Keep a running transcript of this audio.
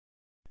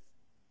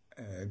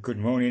Good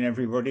morning,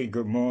 everybody.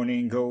 Good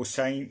morning, all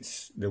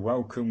saints. The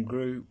welcome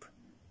group,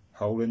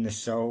 Holding the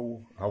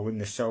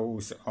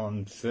Souls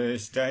on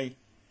Thursday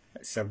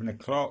at 7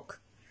 o'clock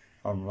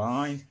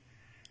online.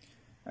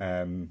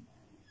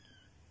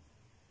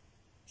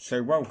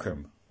 So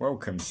welcome.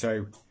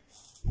 So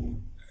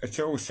at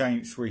All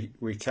Saints,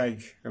 we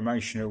take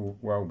emotional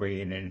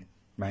well-being and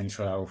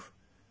mental health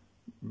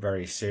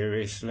very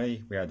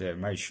seriously. We had an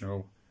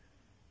emotional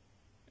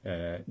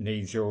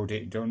needs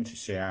audit done to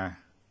see how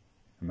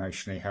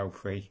emotionally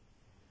healthy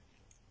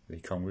the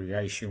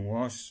congregation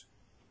was,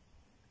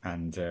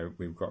 and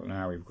we've got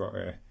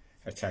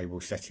a table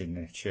set in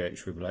the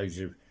church with loads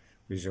of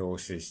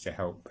resources to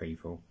help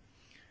people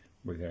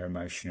with their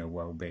emotional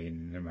well-being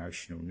and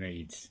emotional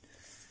needs.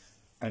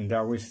 And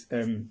I was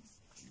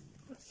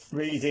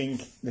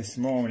reading this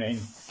morning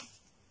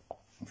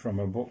from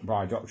a book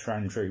by Dr.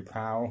 Andrew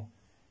Powell,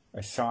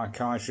 A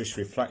Psychiatrist's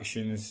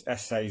Reflections,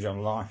 Essays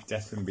on Life,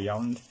 Death and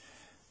Beyond,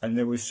 and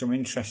there was some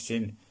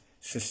interesting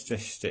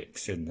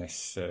statistics in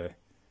this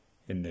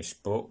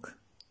book,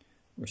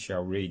 which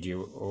I'll read to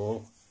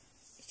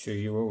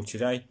you all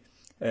today.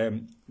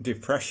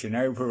 Depression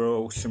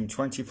overall, some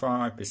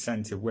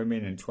 25% of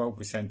women and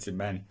 12% of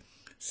men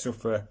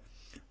suffer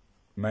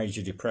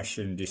major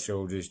depression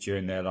disorders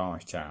during their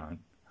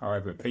lifetime.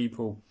 However,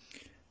 people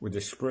with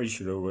a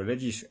spiritual or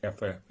religious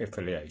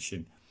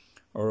affiliation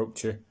are up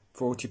to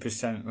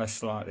 40%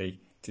 less likely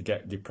to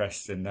get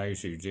depressed than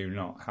those who do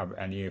not have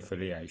any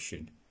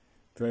affiliation.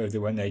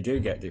 Further, when they do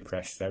get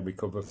depressed, they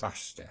recover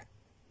faster.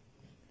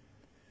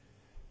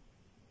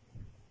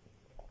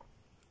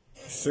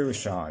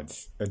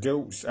 Suicides.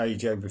 Adults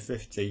aged over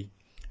 50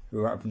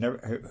 who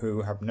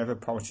have never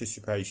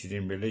participated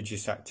in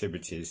religious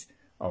activities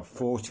are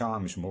 4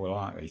 times more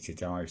likely to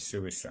die of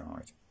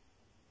suicide.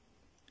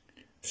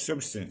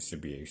 Substance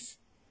abuse.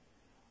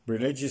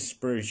 Religious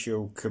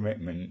spiritual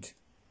commitment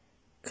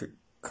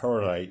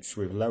correlates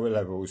with lower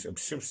levels of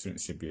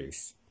substance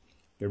abuse.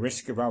 The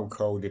risk of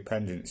alcohol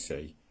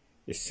dependency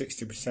is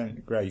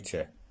 60%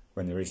 greater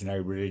when there is no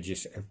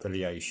religious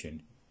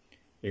affiliation.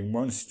 In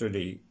one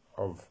study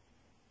of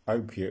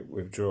opiate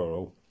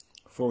withdrawal,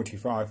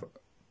 45%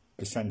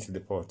 of the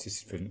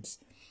participants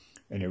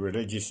in a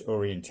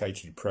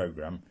religious-orientated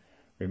program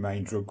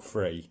remained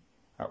drug-free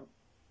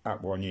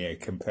at 1 year,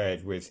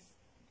 compared with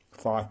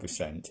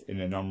 5%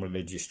 in a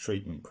non-religious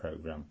treatment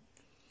program.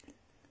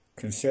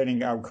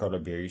 Concerning alcohol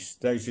abuse,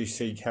 those who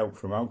seek help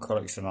from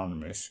Alcoholics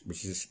Anonymous,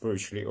 which is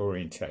spiritually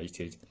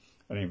orientated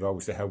and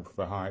involves the help of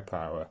a higher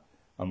power,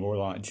 are more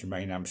likely to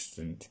remain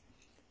abstinent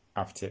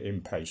after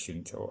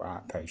inpatient or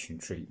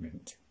outpatient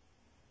treatment.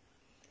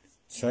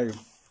 So,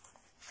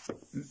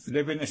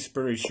 living a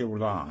spiritual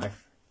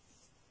life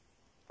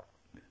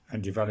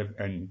and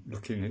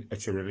looking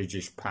at a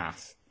religious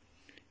path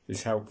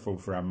is helpful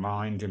for our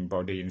mind and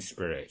body and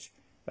spirit.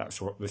 That's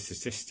what the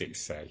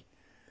statistics say.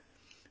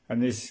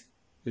 And there's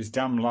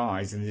damn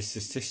lies in the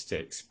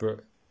statistics,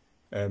 but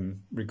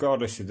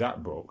regardless of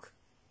that book,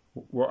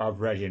 what I've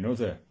read in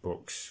other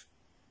books,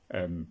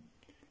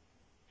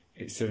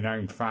 it's a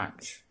known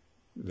fact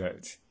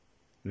that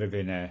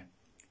living a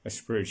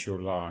spiritual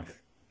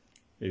life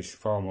is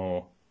far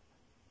more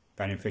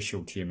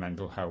beneficial to your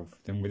mental health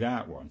than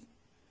without one.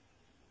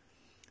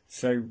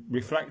 So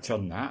reflect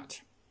on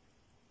that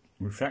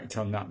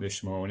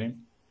this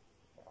morning,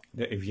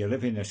 that if you're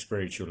living a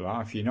spiritual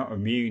life, you're not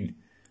immune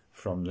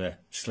from the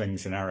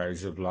slings and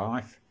arrows of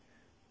life,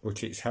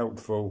 but it's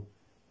helpful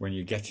when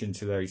you get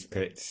into those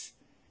pits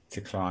to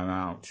climb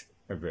out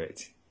of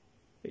it.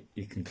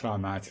 You can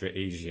climb out of it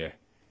easier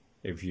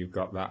if you've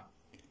got that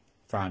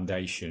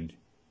foundation,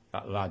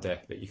 that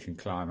ladder that you can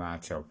climb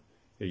out of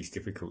these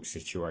difficult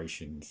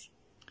situations.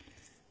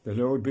 The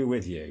Lord be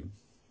with you,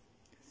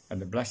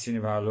 and the blessing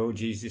of our Lord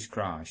Jesus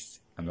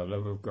Christ, and the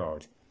love of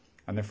God,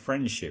 and the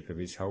friendship of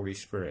his Holy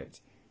Spirit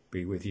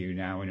be with you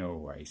now and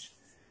always.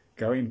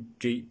 Go in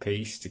deep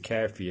peace to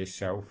care for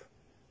yourself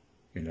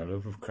in the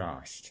love of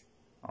Christ.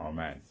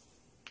 Amen.